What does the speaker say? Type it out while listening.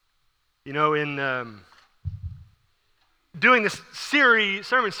In doing this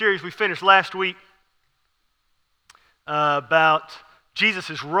sermon series we finished last week about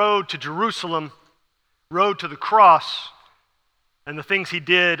Jesus' road to Jerusalem, road to the cross, and the things he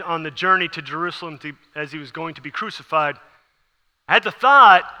did on the journey to Jerusalem as he was going to be crucified, I had the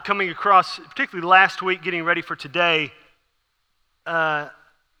thought coming across, particularly last week, getting ready for today,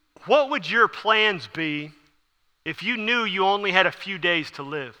 what would your plans be if you knew you only had a few days to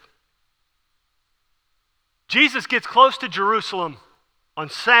live? Jesus gets close to Jerusalem on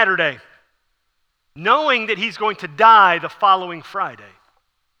Saturday, knowing that he's going to die the following Friday.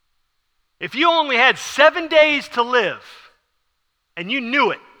 If you only had 7 days to live, and you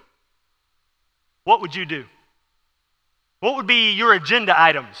knew it, what would you do? What would be your agenda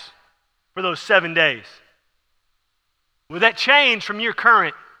items for those 7 days? Would that change from your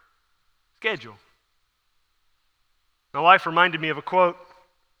current schedule? My wife reminded me of a quote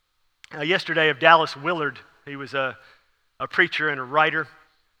yesterday of Dallas Willard. He was a preacher and a writer,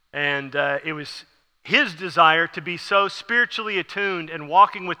 and it was his desire to be so spiritually attuned and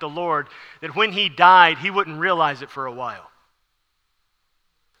walking with the Lord that when he died, he wouldn't realize it for a while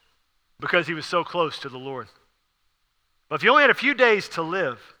because he was so close to the Lord. But if you only had a few days to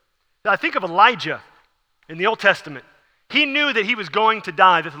live, I think of Elijah in the Old Testament. He knew that he was going to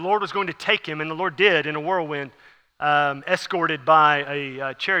die, that the Lord was going to take him, and the Lord did in a whirlwind, escorted by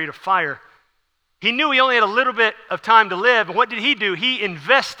a chariot of fire. He knew he only had a little bit of time to live, and what did he do? He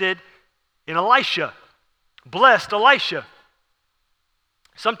invested in Elisha, blessed Elisha.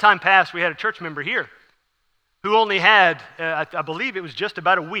 Sometime past, we had a church member here who only had, I believe it was just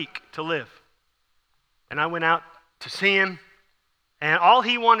about a week to live. And I went out to see him, and all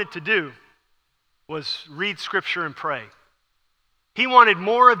he wanted to do was read Scripture and pray. He wanted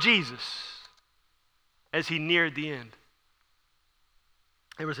more of Jesus as he neared the end.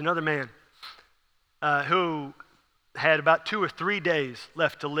 There was another man who had about 2 or 3 days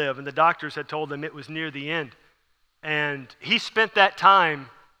left to live, and the doctors had told him it was near the end. And he spent that time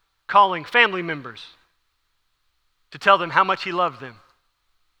calling family members to tell them how much he loved them,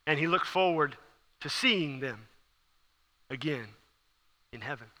 and he looked forward to seeing them again in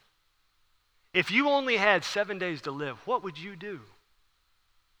heaven. If you only had 7 days to live, what would you do?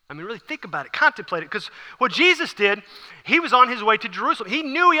 I mean, really think about it, contemplate it, because what Jesus did, he was on his way to Jerusalem. He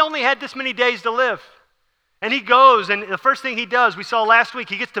knew he only had this many days to live. And he goes, and the first thing he does, we saw last week,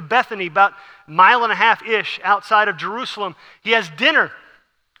 he gets to Bethany, about 1.5 miles-ish outside of Jerusalem. He has dinner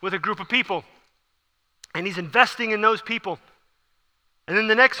with a group of people, and he's investing in those people. And then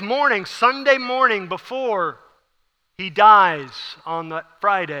the next morning, Sunday morning, before he dies on that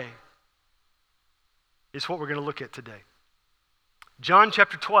Friday, is what we're going to look at today. John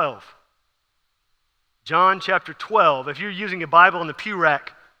chapter 12. John chapter 12. If you're using a Bible in the pew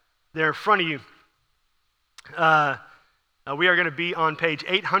rack there in front of you, we are going to be on page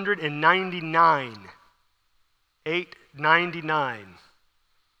 899. 899.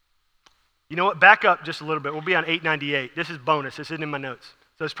 You know what? Back up just a little bit. We'll be on 898. This is bonus. This isn't in my notes.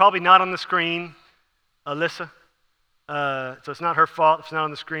 So it's probably not on the screen, Alyssa. So it's not her fault. It's not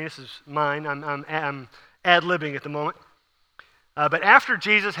on the screen. This is mine. I'm ad-libbing at the moment. But after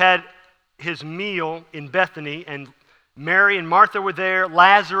Jesus had his meal in Bethany, and Mary and Martha were there,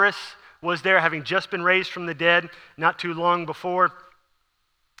 Lazarus was there, having just been raised from the dead not too long before.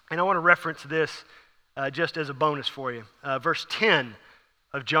 And I want to reference this just as a bonus for you. Verse 10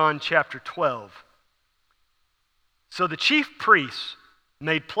 of John chapter 12. So the chief priests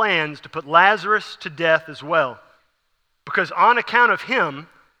made plans to put Lazarus to death as well, because on account of him,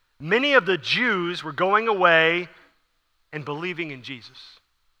 many of the Jews were going away and believing in Jesus.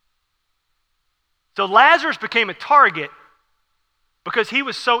 So Lazarus became a target because he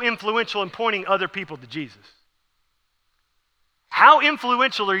was so influential in pointing other people to Jesus. How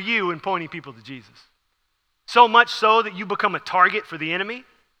influential are you in pointing people to Jesus? So much so that you become a target for the enemy?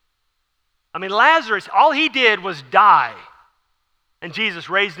 I mean, Lazarus, all he did was die, and Jesus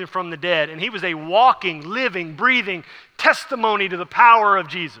raised him from the dead, and he was a walking, living, breathing testimony to the power of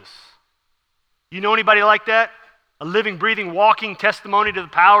Jesus. You know anybody like that? A living, breathing, walking testimony to the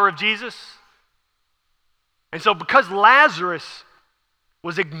power of Jesus? And so because Lazarus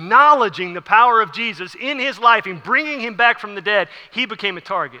was acknowledging the power of Jesus in his life and bringing him back from the dead, he became a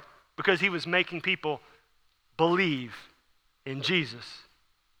target because he was making people believe in Jesus.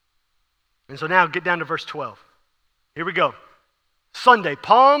 And so now get down to verse 12. Here we go. Sunday,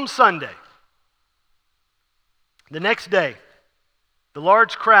 Palm Sunday. The next day, the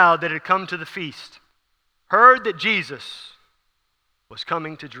large crowd that had come to the feast heard that Jesus was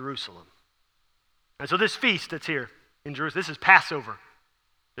coming to Jerusalem. And so this feast that's here in Jerusalem, this is Passover.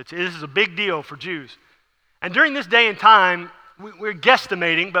 This is a big deal for Jews. And during this day and time, we're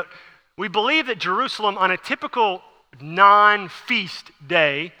guesstimating, but we believe that Jerusalem on a typical non-feast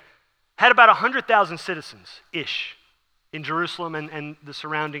day had about 100,000 citizens-ish in Jerusalem and the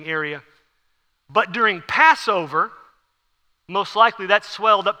surrounding area. But during Passover, most likely that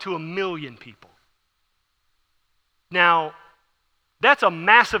swelled up to 1 million people. Now, that's a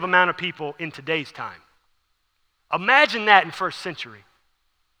massive amount of people in today's time. Imagine that in first century.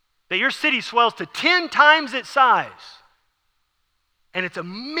 That your city swells to 10 times its size, and it's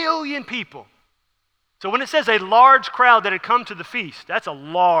 1 million people. So when it says a large crowd that had come to the feast, that's a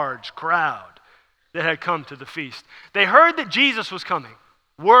large crowd that had come to the feast. They heard that Jesus was coming.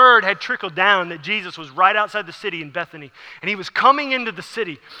 Word had trickled down that Jesus was right outside the city in Bethany, and he was coming into the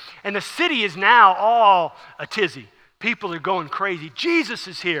city. And the city is now all a tizzy. People are going crazy. Jesus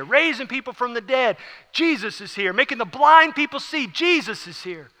is here, raising people from the dead. Jesus is here, making the blind people see. Jesus is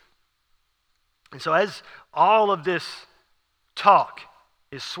here. And so as all of this talk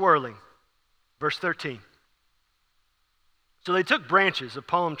is swirling, verse 13. So they took branches of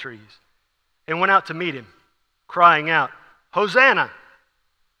palm trees and went out to meet him, crying out, Hosanna!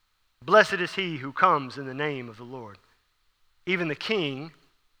 Blessed is he who comes in the name of the Lord, even the King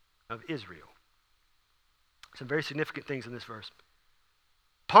of Israel. Some very significant things in this verse.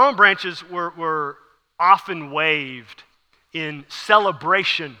 Palm branches were often waved in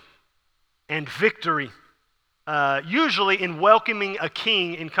celebration and victory, usually in welcoming a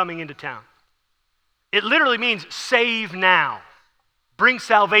king in coming into town. It literally means save now, bring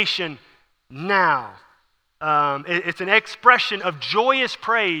salvation now. It's an expression of joyous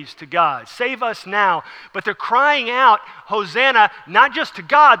praise to God. Save us now. But they're crying out Hosanna, not just to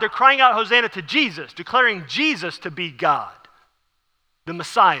God, they're crying out Hosanna to Jesus, declaring Jesus to be God, the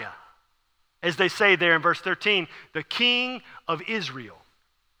Messiah. As they say there in verse 13, the King of Israel.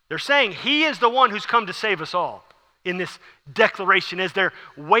 They're saying he is the one who's come to save us all in this declaration as they're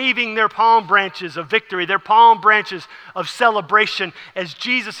waving their palm branches of victory, their palm branches of celebration as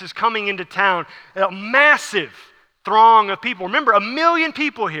Jesus is coming into town. A massive throng of people. Remember, 1 million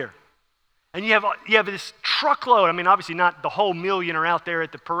people here. And you have this truckload. I mean, obviously not the whole million are out there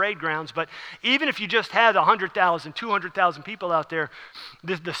at the parade grounds, but even if you just had 100,000, 200,000 people out there,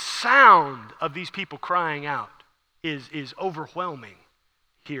 the sound of these people crying out is overwhelming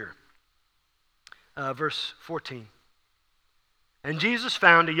here. Verse 14. And Jesus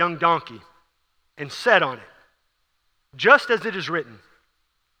found a young donkey and sat on it, just as it is written,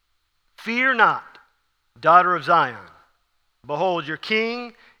 Fear not, daughter of Zion. Behold, your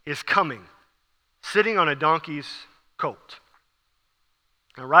king is coming, sitting on a donkey's colt.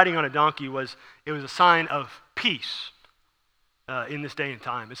 Now, riding on a donkey was a sign of peace in this day and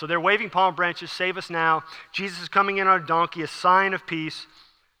time. And so they're waving palm branches, save us now. Jesus is coming in on a donkey, a sign of peace.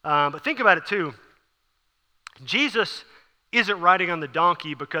 But think about it too. Jesus isn't riding on the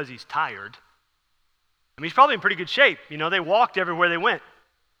donkey because he's tired. I mean, he's probably in pretty good shape. You know, they walked everywhere they went.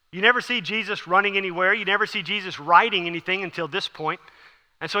 You never see Jesus running anywhere. You never see Jesus riding anything until this point.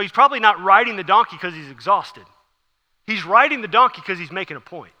 And so he's probably not riding the donkey because he's exhausted. He's riding the donkey because he's making a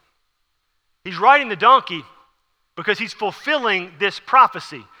point. He's riding the donkey because he's fulfilling this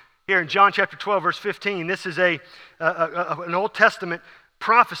prophecy. Here in John chapter 12, verse 15, this is an Old Testament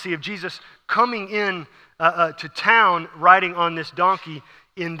prophecy of Jesus coming in to town riding on this donkey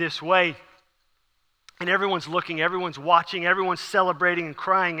in this way. And everyone's looking, everyone's watching, everyone's celebrating and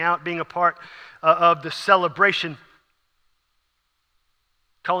crying out, being a part of the celebration,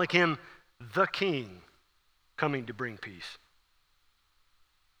 calling him the King coming to bring peace.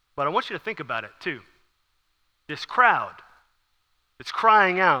 But I want you to think about it too. This crowd that's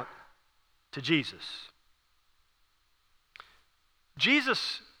crying out to Jesus.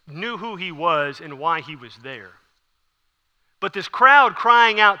 Jesus knew who he was and why he was there. But this crowd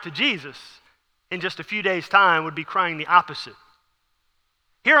crying out to Jesus in just a few days' time would be crying the opposite.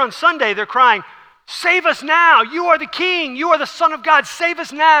 Here on Sunday, they're crying, save us now. You are the King. You are the Son of God. Save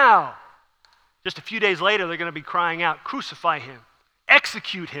us now. Just a few days later, they're going to be crying out, crucify him,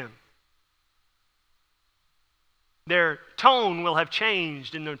 execute him. Their tone will have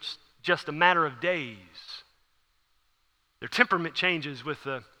changed in just a matter of days. Their temperament changes with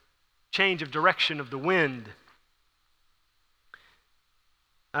the change of direction of the wind.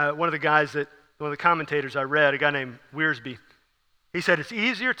 One of the commentators I read, a guy named Wiersbe, he said, it's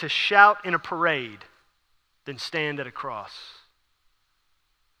easier to shout in a parade than stand at a cross.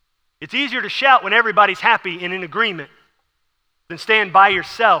 It's easier to shout when everybody's happy and in agreement than stand by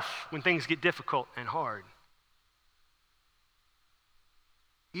yourself when things get difficult and hard.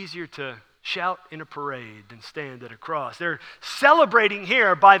 Easier to shout in a parade than stand at a cross. They're celebrating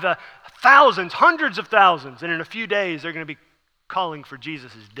here by the thousands, hundreds of thousands, and in a few days they're going to be calling for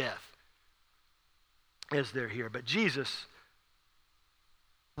Jesus' death as they're here. But Jesus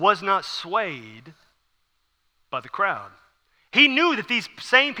was not swayed by the crowd. He knew that these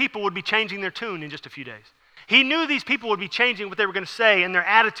same people would be changing their tune in just a few days. He knew these people would be changing what they were going to say and their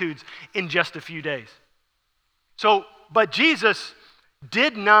attitudes in just a few days. But Jesus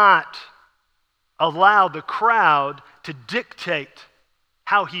did not allow the crowd to dictate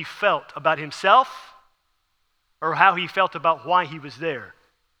how he felt about himself or how he felt about why he was there.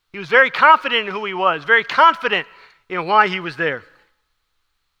 He was very confident in who he was, very confident in why he was there.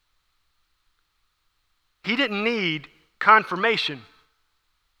 He didn't need confirmation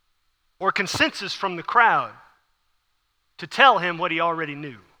or consensus from the crowd to tell him what he already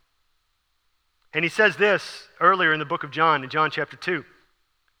knew. And he says this earlier in the book of John, in John chapter 2,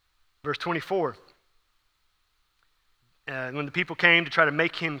 verse 24. When the people came to try to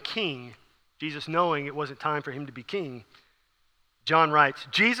make him king, Jesus knowing it wasn't time for him to be king, John writes,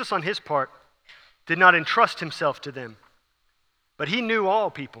 Jesus on his part did not entrust himself to them, but he knew all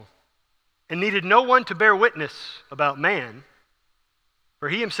people and needed no one to bear witness about man, for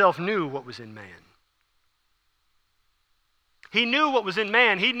he himself knew what was in man. He knew what was in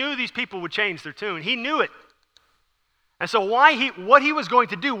man. He knew these people would change their tune. He knew it. And so what he was going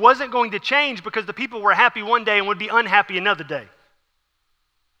to do wasn't going to change because the people were happy one day and would be unhappy another day.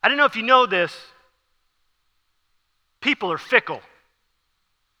 I don't know if you know this. People are fickle.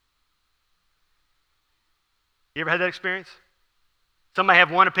 You ever had that experience? Somebody have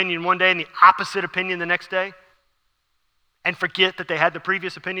one opinion one day and the opposite opinion the next day and forget that they had the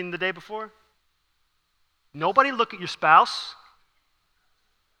previous opinion the day before? Nobody look at your spouse.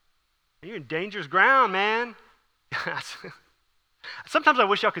 You're in dangerous ground, man. Sometimes I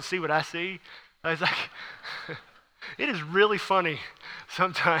wish y'all could see what I see. I was like, it is really funny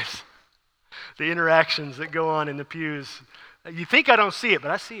sometimes, the interactions that go on in the pews. You think I don't see it,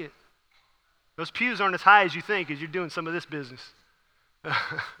 but I see it. Those pews aren't as high as you think as you're doing some of this business.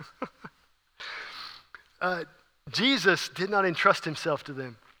 Jesus did not entrust himself to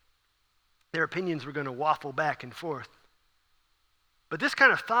them. Their opinions were going to waffle back and forth. But this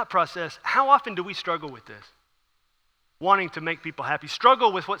kind of thought process, how often do we struggle with this? Wanting to make people happy.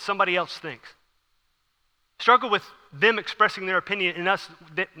 Struggle with what somebody else thinks. Struggle with them expressing their opinion and us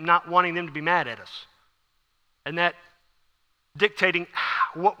not wanting them to be mad at us. And that dictating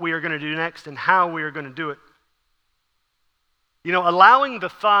what we are going to do next and how we are going to do it. You know, allowing the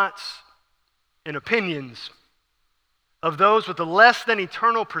thoughts and opinions of those with a less than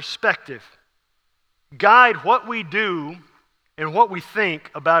eternal perspective guide what we do and what we think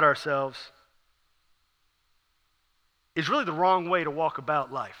about ourselves is really the wrong way to walk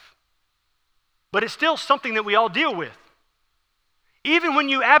about life. But it's still something that we all deal with. Even when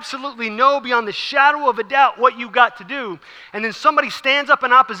you absolutely know beyond the shadow of a doubt what you've got to do, and then somebody stands up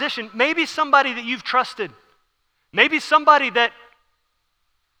in opposition, maybe somebody that you've trusted, maybe somebody that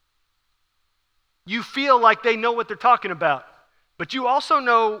you feel like they know what they're talking about, but you also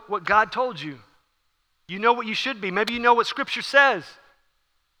know what God told you. You know what you should be. Maybe you know what Scripture says.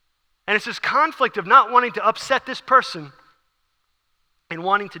 And it's this conflict of not wanting to upset this person and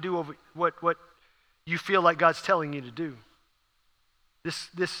wanting to do what you feel like God's telling you to do.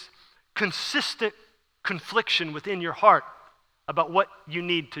 This consistent confliction within your heart about what you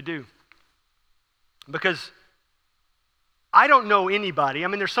need to do. Because I don't know anybody, I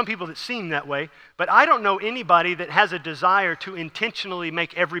mean, there's some people that seem that way, but I don't know anybody that has a desire to intentionally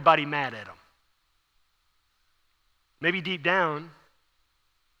make everybody mad at them. Maybe deep down,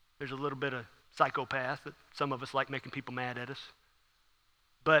 there's a little bit of psychopath that some of us like making people mad at us.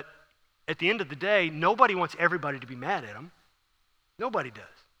 But at the end of the day, nobody wants everybody to be mad at them. Nobody does.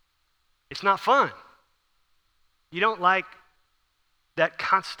 It's not fun. You don't like that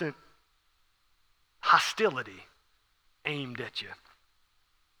constant hostility aimed at you.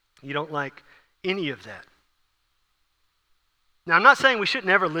 You don't like any of that. Now, I'm not saying we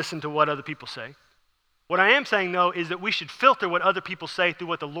shouldn't ever listen to what other people say. What I am saying, though, is that we should filter what other people say through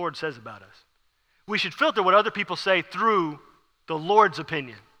what the Lord says about us. We should filter what other people say through the Lord's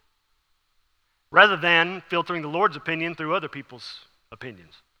opinion, rather than filtering the Lord's opinion through other people's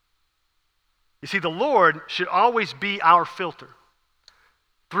opinions. You see, the Lord should always be our filter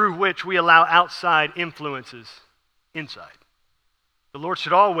through which we allow outside influences inside. The Lord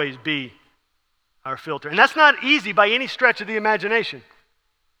should always be our filter. And that's not easy by any stretch of the imagination.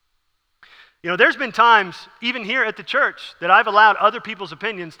 You know, there's been times, even here at the church, that I've allowed other people's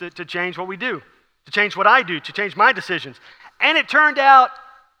opinions to change what we do, to change what I do, to change my decisions. And it turned out,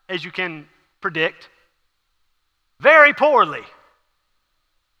 as you can predict very poorly.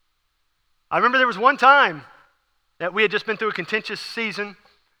 I remember there was one time that we had just been through a contentious season,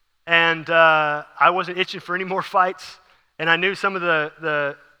 and I wasn't itching for any more fights, and I knew some of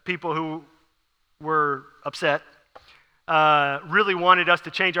the people who were upset really wanted us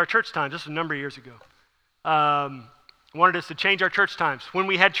to change our church times. This was a number of years ago. Wanted us to change our church times when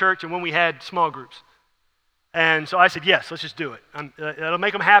we had church and when we had small groups. And so I said, yes, let's just do it. It'll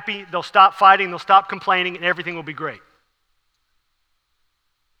make them happy. They'll stop fighting. They'll stop complaining, and everything will be great.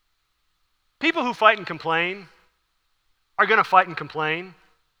 People who fight and complain are going to fight and complain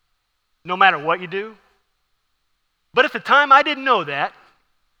no matter what you do. But at the time, I didn't know that.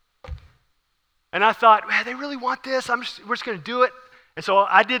 And I thought, man, they really want this. We're just going to do it. And so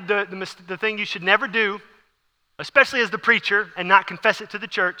I did the thing you should never do, especially as the preacher, and not confess it to the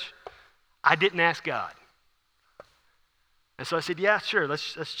church. I didn't ask God. And so I said, yeah, sure,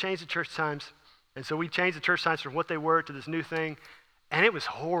 let's change the church times. And so we changed the church times from what they were to this new thing. And it was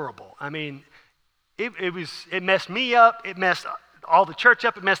horrible. I mean, it messed me up. It messed all the church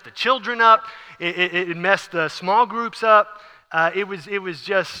up. It messed the children up. It messed the small groups up. It was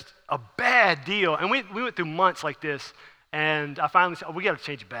just a bad deal. And we went through months like this. And I finally said, we got to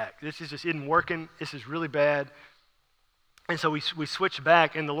change it back. This just isn't working. This is really bad. And so we switched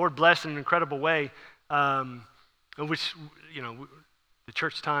back, and the Lord blessed in an incredible way, which, the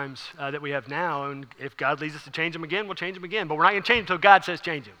church times that we have now, and if God leads us to change them again, we'll change them again. But we're not going to change them until God says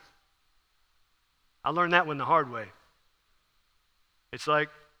change them. I learned that one the hard way. It's like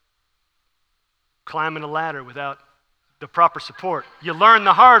climbing a ladder without the proper support. You learn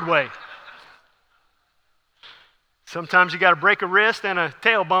the hard way. Sometimes you got to break a wrist and a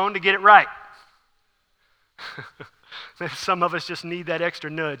tailbone to get it right. Some of us just need that extra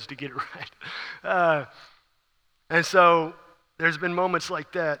nudge to get it right. And so there's been moments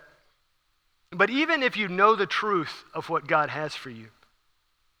like that. But even if you know the truth of what God has for you,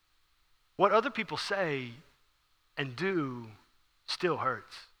 what other people say and do still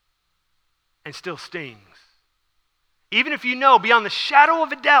hurts and still stings. Even if you know beyond the shadow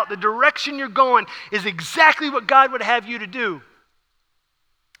of a doubt the direction you're going is exactly what God would have you to do,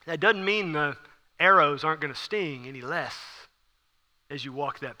 that doesn't mean the arrows aren't going to sting any less as you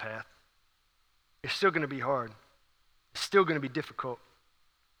walk that path. It's still going to be hard. It's still going to be difficult.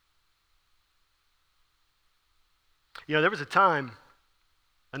 There was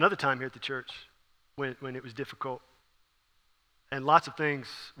another time here at the church when it was difficult. And lots of things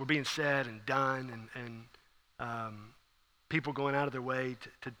were being said and done, and people going out of their way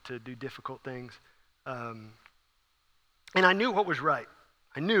to do difficult things. And I knew what was right.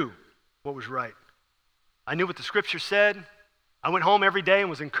 I knew what was right. I knew what the Scripture said. I went home every day and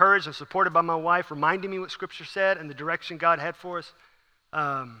was encouraged and supported by my wife, reminding me what Scripture said and the direction God had for us.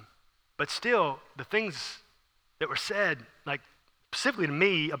 But still, the things that were said, like specifically to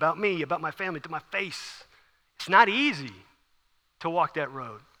me, about my family, to my face, it's not easy to walk that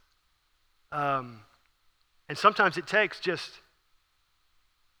road. And sometimes it takes just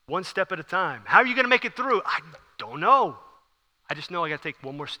one step at a time. How are you going to make it through? I don't know. I just know I got to take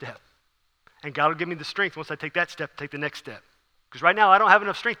one more step. And God will give me the strength once I take that step to take the next step. Because right now I don't have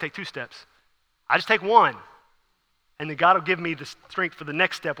enough strength to take 2 steps. I just take one. And then God will give me the strength for the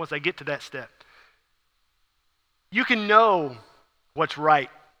next step once I get to that step. You can know what's right.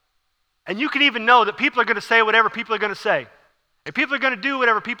 And you can even know that people are going to say whatever people are going to say. And people are going to do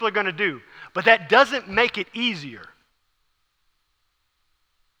whatever people are going to do. But that doesn't make it easier.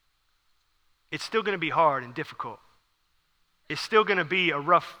 It's still going to be hard and difficult. It's still going to be a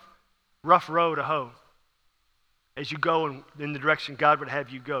rough road to hoe as you go in the direction God would have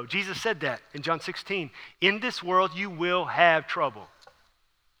you go. Jesus said that in John 16. In this world, you will have trouble.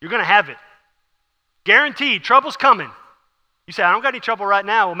 You're going to have it. Guaranteed, trouble's coming. You say, I don't got any trouble right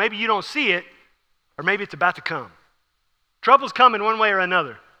now. Well, maybe you don't see it, or maybe it's about to come. Trouble's coming one way or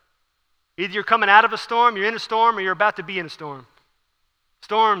another. Either you're coming out of a storm, you're in a storm, or you're about to be in a storm.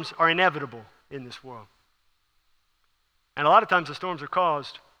 Storms are inevitable in this world. And a lot of times the storms are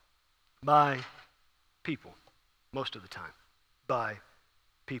caused by people. Most of the time, by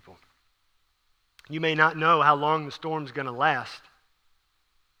people. You may not know how long the storm's going to last,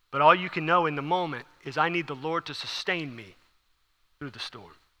 but all you can know in the moment is I need the Lord to sustain me through the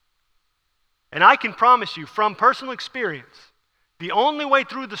storm. And I can promise you from personal experience, the only way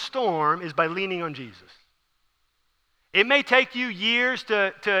through the storm is by leaning on Jesus. It may take you years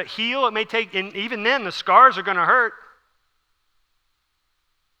to heal. It may take, and even then the scars are going to hurt.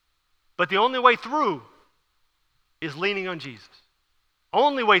 But the only way through is leaning on Jesus.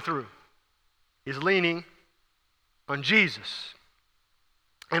 Only way through is leaning on Jesus.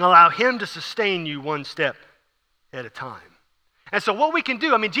 and allow him to sustain you one step at a time. And so what we can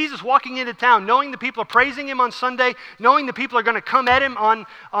do, Jesus walking into town, knowing the people are praising him on Sunday, knowing the people are going to come at him on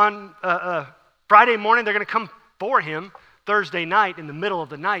Friday morning, they're going to come for him Thursday night in the middle of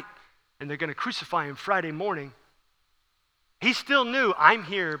the night, and they're going to crucify him Friday morning. He still knew, I'm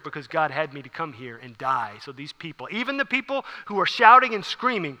here because God had me to come here and die. So these people, even the people who are shouting and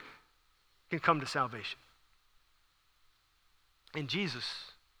screaming, can come to salvation. And Jesus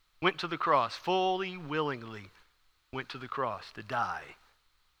went to the cross, fully, willingly went to the cross to die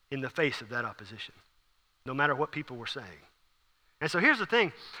in the face of that opposition, no matter what people were saying. And so here's the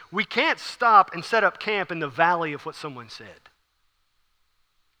thing. We can't stop and set up camp in the valley of what someone said.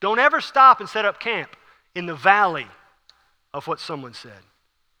 Don't ever stop and set up camp in the valley of what someone said.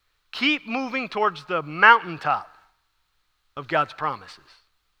 Keep moving towards the mountaintop of God's promises.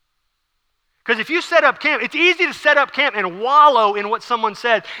 Because if you set up camp, it's easy to set up camp and wallow in what someone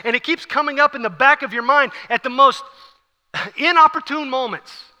said, and it keeps coming up in the back of your mind at the most inopportune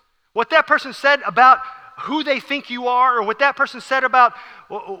moments. What that person said about who they think you are, or what that person said about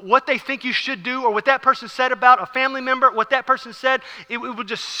what they think you should do, or what that person said about a family member, what that person said, it will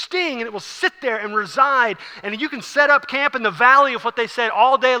just sting, and it will sit there and reside, and you can set up camp in the valley of what they said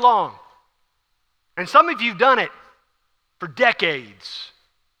all day long. And some of you have done it for decades.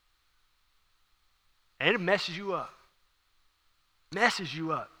 And it messes you up. Messes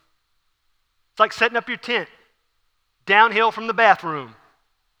you up. It's like setting up your tent downhill from the bathroom.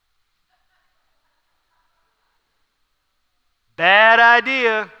 Bad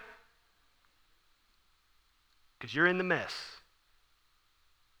idea. Because you're in the mess.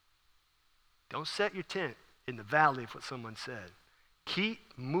 Don't set your tent in the valley of what someone said. Keep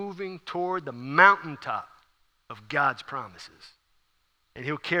moving toward the mountaintop of God's promises, and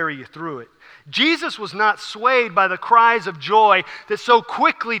he'll carry you through it. Jesus was not swayed by the cries of joy that so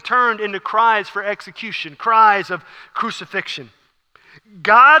quickly turned into cries for execution, cries of crucifixion.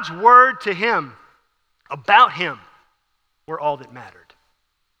 God's word to him, about him, were all that mattered.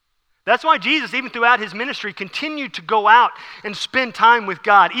 That's why Jesus, even throughout his ministry, continued to go out and spend time with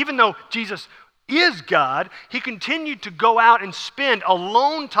God. Even though Jesus is God, he continued to go out and spend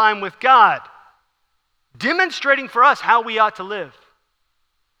alone time with God, demonstrating for us how we ought to live.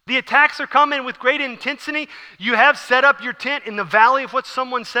 The attacks are coming with great intensity. You have set up your tent in the valley of what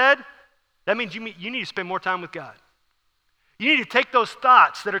someone said. That means you need to spend more time with God. You need to take those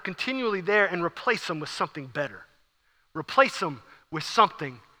thoughts that are continually there and replace them with something better. Replace them with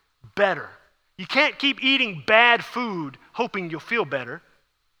something better. You can't keep eating bad food hoping you'll feel better.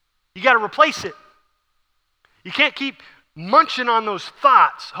 You got to replace it. You can't keep munching on those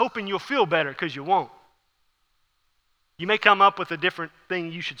thoughts hoping you'll feel better, because you won't. You may come up with a different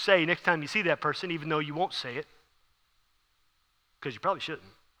thing you should say next time you see that person, even though you won't say it, because you probably shouldn't.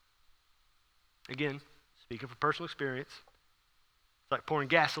 Again, speaking from personal experience, it's like pouring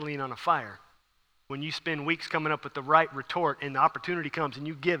gasoline on a fire. When you spend weeks coming up with the right retort and the opportunity comes and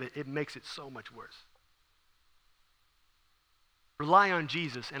you give it, it makes it so much worse. Rely on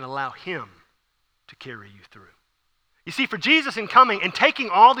Jesus and allow him to carry you through. You see, for Jesus in coming and taking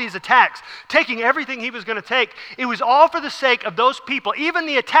all these attacks, taking everything he was going to take, it was all for the sake of those people, even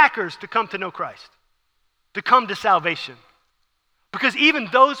the attackers, to come to know Christ, to come to salvation. Because even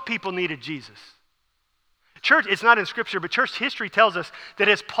those people needed Jesus. Church, it's not in Scripture, but church history tells us that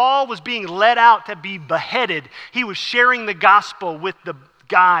as Paul was being led out to be beheaded, he was sharing the gospel with the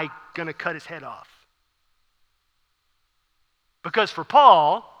guy going to cut his head off. Because for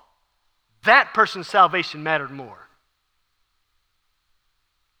Paul, that person's salvation mattered more.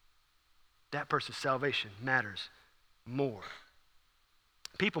 That person's salvation matters more.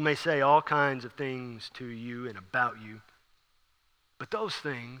 People may say all kinds of things to you and about you, but those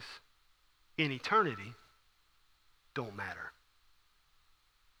things in eternity don't matter.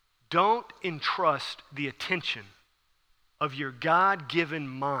 Don't entrust the attention of your God-given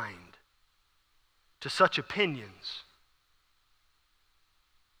mind to such opinions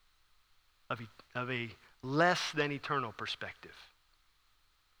of a less than eternal perspective.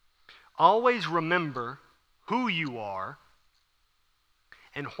 Always remember who you are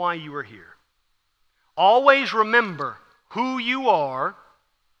and why you are here. Always remember who you are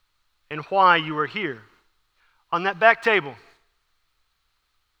and why you are here. On that back table,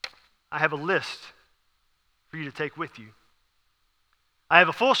 I have a list for you to take with you. I have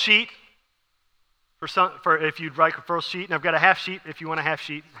a full sheet for if you'd like a full sheet, and I've got a half sheet if you want a half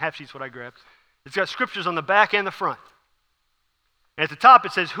sheet. Half sheet's what I grabbed. It's got scriptures on the back and the front. And at the top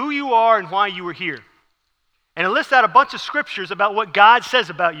it says who you are and why you were here. And it lists out a bunch of scriptures about what God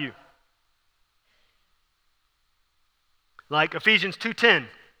says about you. Like Ephesians 2:10,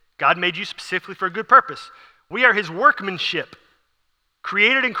 God made you specifically for a good purpose. We are his workmanship,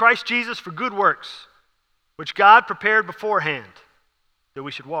 created in Christ Jesus for good works, which God prepared beforehand that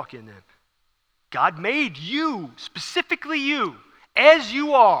we should walk in them. God made you, specifically you, as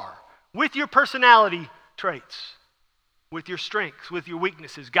you are, with your personality traits, with your strengths, with your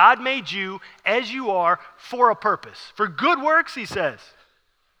weaknesses. God made you as you are for a purpose. For good works, he says.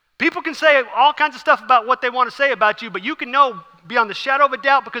 People can say all kinds of stuff about what they want to say about you, but you can know beyond the shadow of a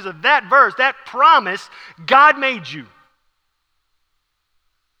doubt because of that verse, that promise, God made you.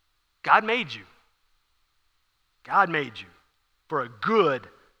 God made you. God made you for a good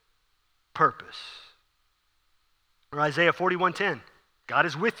purpose. Or Isaiah 41:10, God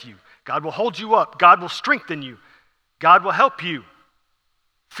is with you. God will hold you up. God will strengthen you. God will help you.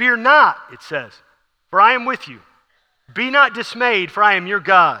 Fear not, it says, for I am with you. Be not dismayed, for I am your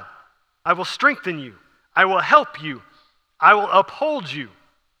God. I will strengthen you. I will help you. I will uphold you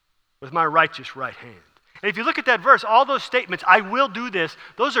with my righteous right hand. And if you look at that verse, all those statements, I will do this,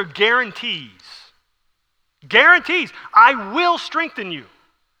 those are guarantees. Guarantees. I will strengthen you.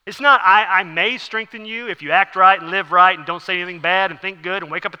 It's not, I may strengthen you if you act right and live right and don't say anything bad and think good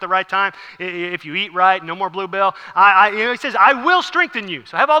and wake up at the right time. If you eat right, no more Bluebell. He says, I will strengthen you.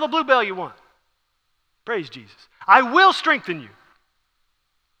 So have all the Bluebell you want. Praise Jesus. I will strengthen you.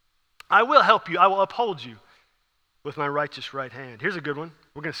 I will help you. I will uphold you with my righteous right hand. Here's a good one.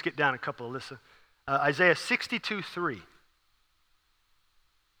 We're going to skip down a couple, Alyssa. Isaiah 62:3.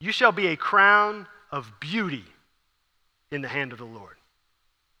 You shall be a crown of beauty in the hand of the Lord,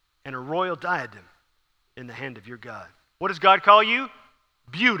 and a royal diadem in the hand of your God. What does God call you?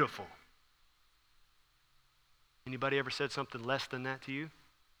 Beautiful. Anybody ever said something less than that to you?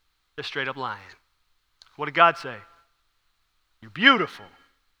 They're straight up lying. What did God say? You're beautiful.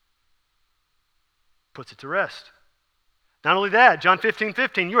 Puts it to rest. Not only that, John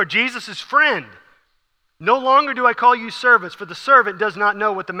 15:15, you are Jesus' friend. No longer do I call you servants, for the servant does not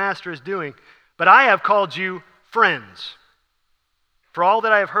know what the master is doing, but I have called you friends. For all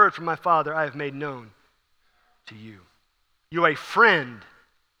that I have heard from my Father, I have made known to you. You are a friend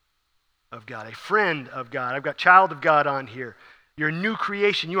of God, a friend of God. I've got child of God on here. You're a new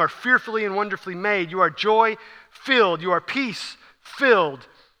creation. You are fearfully and wonderfully made. You are joy-filled. You are peace-filled.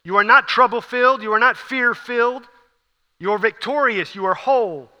 You are not trouble-filled. You are not fear-filled. You are victorious. You are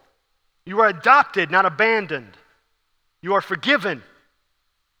whole. You are adopted, not abandoned. You are forgiven.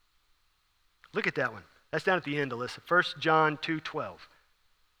 Look at that one. That's down at the end, Alyssa. 1 John 2:12.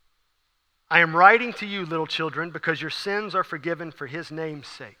 I am writing to you, little children, because your sins are forgiven for his name's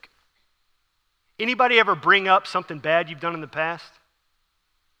sake. Anybody ever bring up something bad you've done in the past?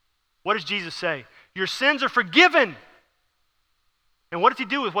 What does Jesus say? Your sins are forgiven. And what does he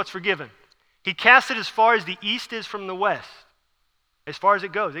do with what's forgiven? He casts it as far as the east is from the west. As far as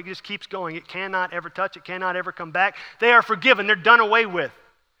it goes. It just keeps going. It cannot ever touch. It cannot ever come back. They are forgiven. They're done away with.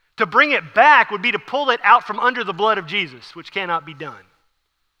 To bring it back would be to pull it out from under the blood of Jesus, which cannot be done.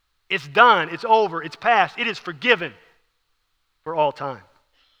 It's done. It's over. It's past. It is forgiven for all time.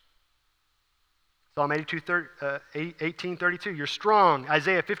 Psalm 18:32, you're strong.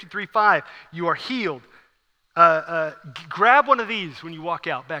 Isaiah 53:5, you are healed. Grab one of these when you walk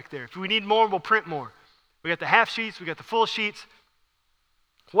out back there. If we need more, we'll print more. We got the half sheets. We got the full sheets.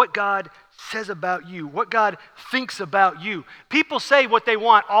 What God says about you, what God thinks about you. People say what they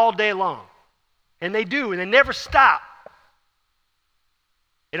want all day long, and they do, and they never stop.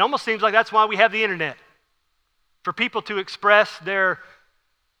 It almost seems like that's why we have the internet, for people to express their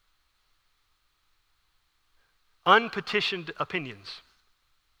unpetitioned opinions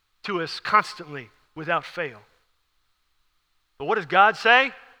to us constantly without fail. But what does God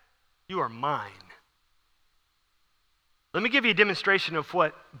say? You are mine. Let me give you a demonstration of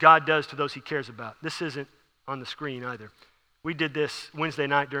what God does to those he cares about. This isn't on the screen either. We did this Wednesday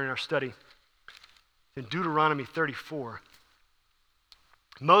night during our study in Deuteronomy 34.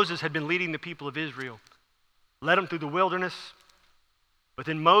 Moses had been leading the people of Israel, led them through the wilderness, but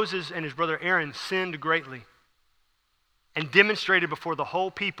then Moses and his brother Aaron sinned greatly and demonstrated before the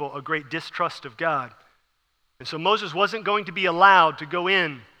whole people a great distrust of God. And so Moses wasn't going to be allowed to go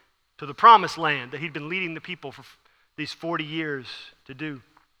in to the promised land that he'd been leading the people for these 40 years to do.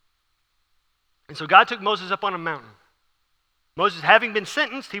 And so God took Moses up on a mountain. Moses, having been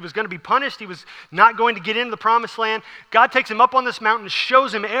sentenced, he was going to be punished. He was not going to get into the promised land. God takes him up on this mountain and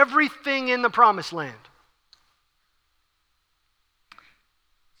shows him everything in the promised land.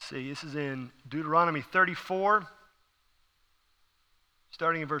 Let's see, this is in Deuteronomy 34,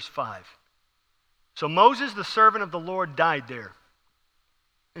 starting in verse 5. So Moses, the servant of the Lord, died there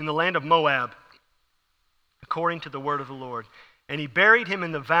in the land of Moab, according to the word of the Lord. And he buried him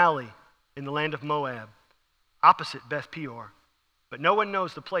in the valley in the land of Moab, opposite Beth Peor. But no one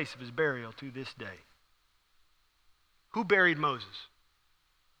knows the place of his burial to this day. Who buried Moses?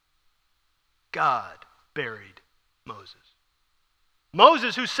 God buried Moses.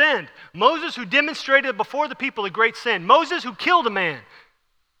 Moses who sinned. Moses who demonstrated before the people a great sin. Moses who killed a man.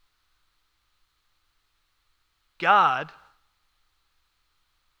 God,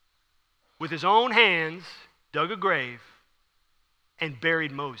 with his own hands, dug a grave and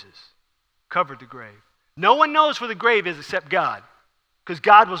buried Moses. Covered the grave. No one knows where the grave is except God, because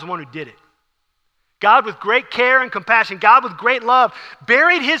God was the one who did it. God, with great care and compassion, God with great love,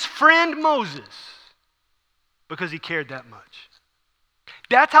 buried his friend Moses because he cared that much.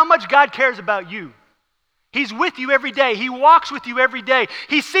 That's how much God cares about you. He's with you every day. He walks with you every day.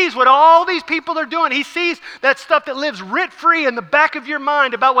 He sees what all these people are doing. He sees that stuff that lives writ-free in the back of your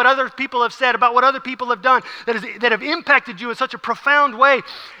mind about what other people have said, about what other people have done that have impacted you in such a profound way.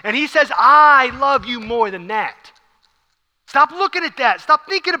 And he says, I love you more than that. Stop looking at that. Stop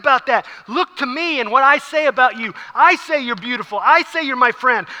thinking about that. Look to me and what I say about you. I say you're beautiful. I say you're my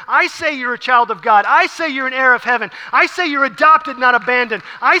friend. I say you're a child of God. I say you're an heir of heaven. I say you're adopted, not abandoned.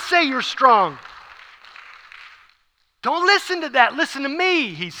 I say you're strong. Don't listen to that. Listen to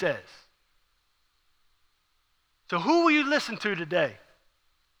me, he says. So who will you listen to today?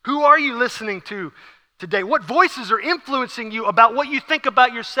 Who are you listening to today? What voices are influencing you about what you think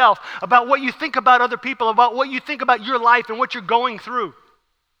about yourself, about what you think about other people, about what you think about your life and what you're going through?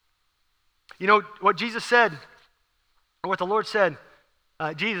 You know what Jesus said, or what the Lord said,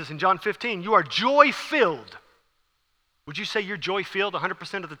 Jesus in John 15, you are joy-filled. Would you say you're joy-filled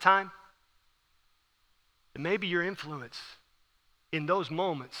 100% of the time? And maybe your influence in those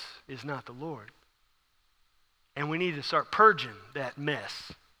moments is not the Lord. And we need to start purging that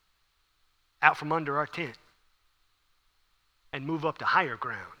mess out from under our tent and move up to higher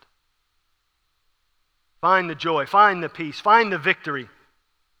ground. Find the joy, find the peace, find the victory,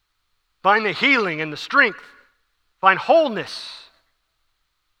 find the healing and the strength, find wholeness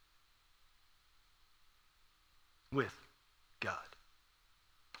with God.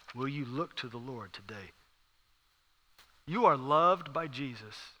 Will you look to the Lord today? You are loved by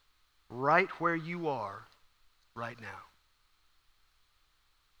Jesus right where you are right now.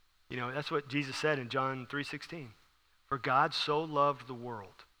 You know, that's what Jesus said in John 3:16. For God so loved the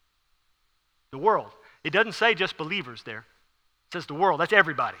world. The world. It doesn't say just believers there. It says the world. That's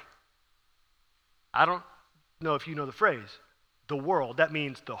everybody. I don't know if you know the phrase. The world. That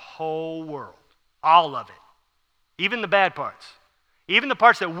means the whole world. All of it. Even the bad parts. Even the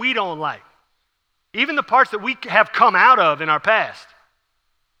parts that we don't like. Even the parts that we have come out of in our past.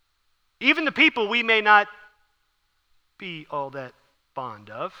 Even the people we may not be all that fond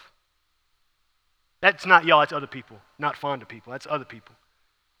of. That's not y'all, that's other people. Not fond of people, that's other people.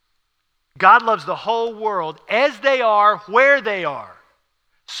 God loves the whole world as they are, where they are.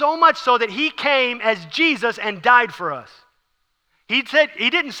 So much so that he came as Jesus and died for us. He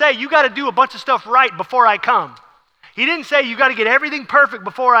didn't say, you got to do a bunch of stuff right before I come. He didn't say, you got to get everything perfect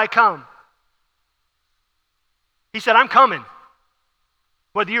before I come. He said, I'm coming,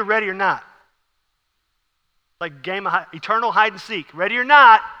 whether you're ready or not. Like a game of eternal hide and seek. Ready or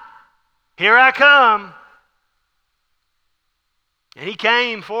not, here I come. And he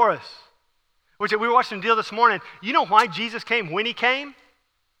came for us. Which we were watching a deal this morning. You know why Jesus came when he came?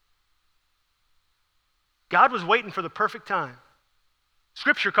 God was waiting for the perfect time.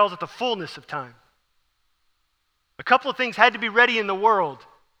 Scripture calls it the fullness of time. A couple of things had to be ready in the world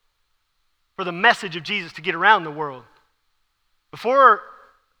for the message of Jesus to get around the world. Before,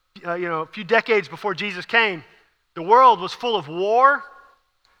 a few decades before Jesus came, the world was full of war,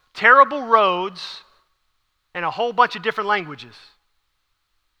 terrible roads, and a whole bunch of different languages.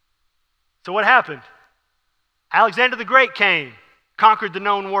 So what happened? Alexander the Great came, conquered the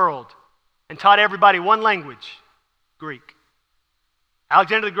known world, and taught everybody one language, Greek.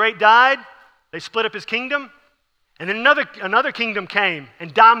 Alexander the Great died, they split up his kingdom, and then another kingdom came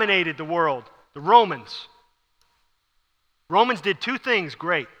and dominated the world, the Romans. Romans did two things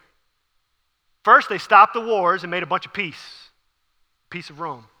great. First, they stopped the wars and made a bunch of peace of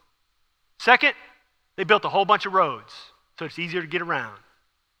Rome. Second, they built a whole bunch of roads, so it's easier to get around.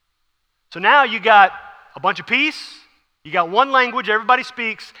 So now you got a bunch of peace, you got one language everybody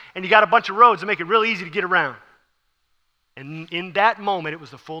speaks, and you got a bunch of roads that make it real easy to get around. And in that moment, it was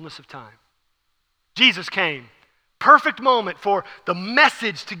the fullness of time. Jesus came. Perfect moment for the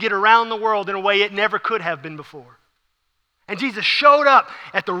message to get around the world in a way it never could have been before. And Jesus showed up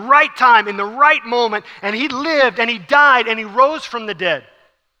at the right time, in the right moment, and he lived, and he died, and he rose from the dead.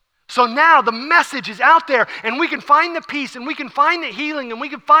 So now the message is out there, and we can find the peace, and we can find the healing, and we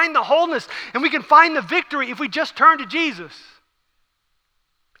can find the wholeness, and we can find the victory if we just turn to Jesus.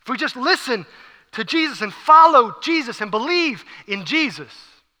 If we just listen to Jesus and follow Jesus and believe in Jesus.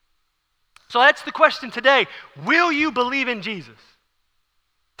 So that's the question today. Will you believe in Jesus?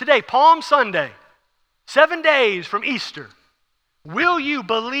 Today, Palm Sunday, 7 days from Easter. Will you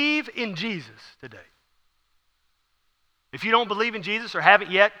believe in Jesus today? If you don't believe in Jesus or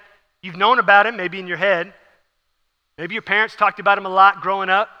haven't yet, you've known about him maybe in your head. Maybe your parents talked about him a lot growing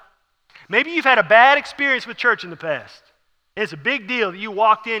up. Maybe you've had a bad experience with church in the past. And it's a big deal that you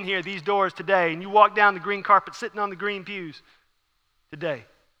walked in here, these doors today, and you walked down the green carpet sitting on the green pews today.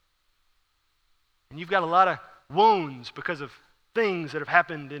 And you've got a lot of wounds because of things that have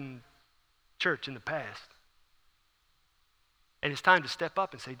happened in church in the past. And it's time to step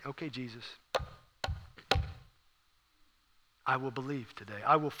up and say, okay, Jesus, I will believe today.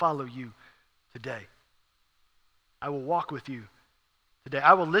 I will follow you today. I will walk with you today.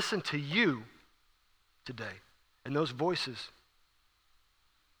 I will listen to you today. And those voices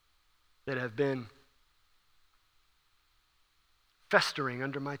that have been festering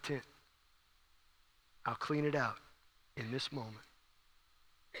under my tent, I'll clean it out in this moment.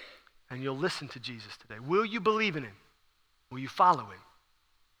 And you'll listen to Jesus today. Will you believe in him? Will you follow him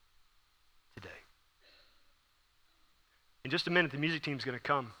today? In just a minute, the music team's going to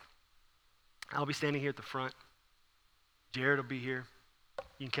come. I'll be standing here at the front. Jared will be here.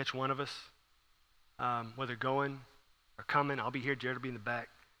 You can catch one of us. Whether going or coming, I'll be here. Jared will be in the back.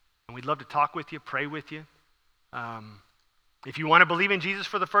 And we'd love to talk with you, pray with you. If you want to believe in Jesus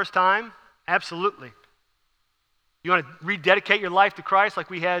for the first time, absolutely. You want to rededicate your life to Christ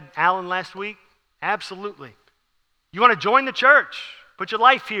like we had Alan last week? Absolutely. You want to join the church? Put your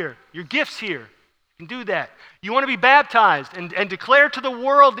life here, your gifts here. You can do that. You want to be baptized and declare to the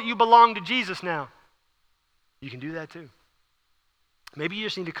world that you belong to Jesus now? You can do that too. Maybe you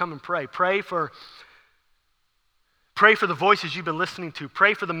just need to come and pray. Pray for the voices you've been listening to.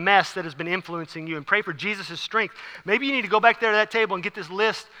 Pray for the mess that has been influencing you, and pray for Jesus' strength. Maybe you need to go back there to that table and get this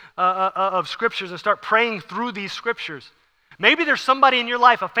list of scriptures and start praying through these scriptures. Maybe there's somebody in your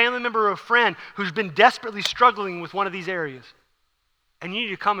life, a family member or a friend, who's been desperately struggling with one of these areas, and you need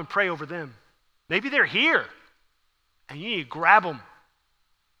to come and pray over them. Maybe they're here, and you need to grab them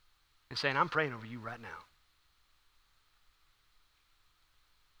and say, I'm praying over you right now.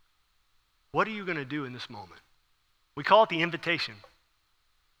 What are you going to do in this moment? We call it the invitation,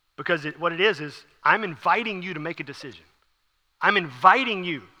 because what it is I'm inviting you to make a decision. I'm inviting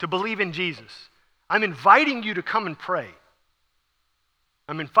you to believe in Jesus. I'm inviting you to come and pray.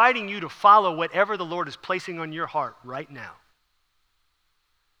 I'm inviting you to follow whatever the Lord is placing on your heart right now.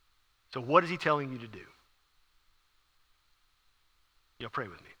 So what is he telling you to do? You'll pray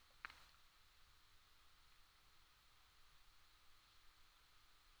with me.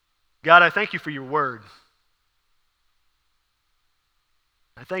 God, I thank you for your word.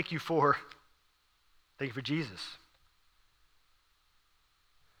 I thank you for Jesus.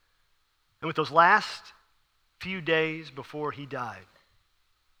 And with those last few days before he died,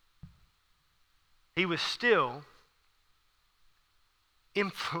 he was still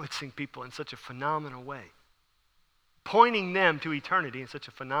influencing people in such a phenomenal way, pointing them to eternity in such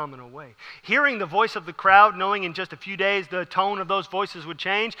a phenomenal way. Hearing the voice of the crowd, knowing in just a few days the tone of those voices would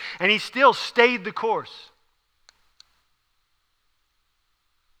change, and he still stayed the course.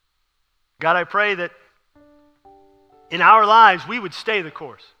 God, I pray that in our lives we would stay the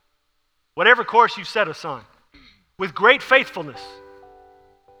course, whatever course you've set us on, with great faithfulness,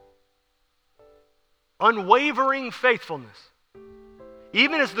 unwavering faithfulness.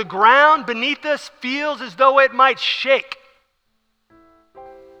 Even as the ground beneath us feels as though it might shake.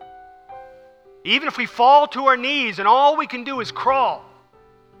 Even if we fall to our knees and all we can do is crawl,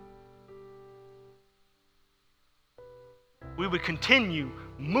 we would continue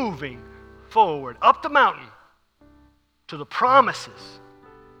moving forward up the mountain to the promises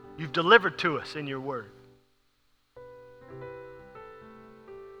you've delivered to us in your word.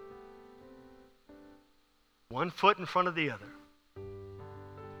 One foot in front of the other.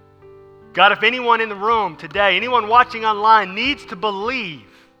 God, if anyone in the room today, anyone watching online needs to believe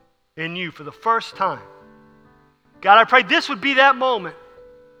in you for the first time, God, I pray this would be that moment.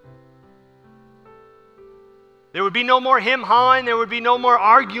 There would be no more him-hawing, there would be no more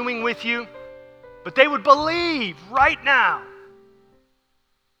arguing with you, but they would believe right now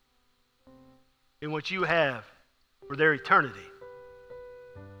in what you have for their eternity.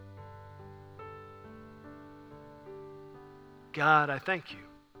 God, I thank you.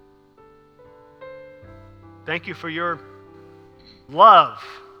 Thank you for your love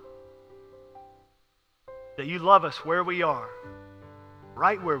that you love us where we are,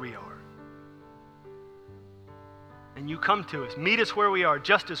 right where we are. And you come to us, meet us where we are,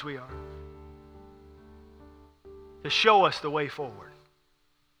 just as we are, to show us the way forward.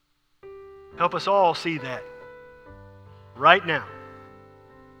 Help us all see that right now.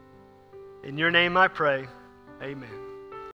 In your name I pray, amen.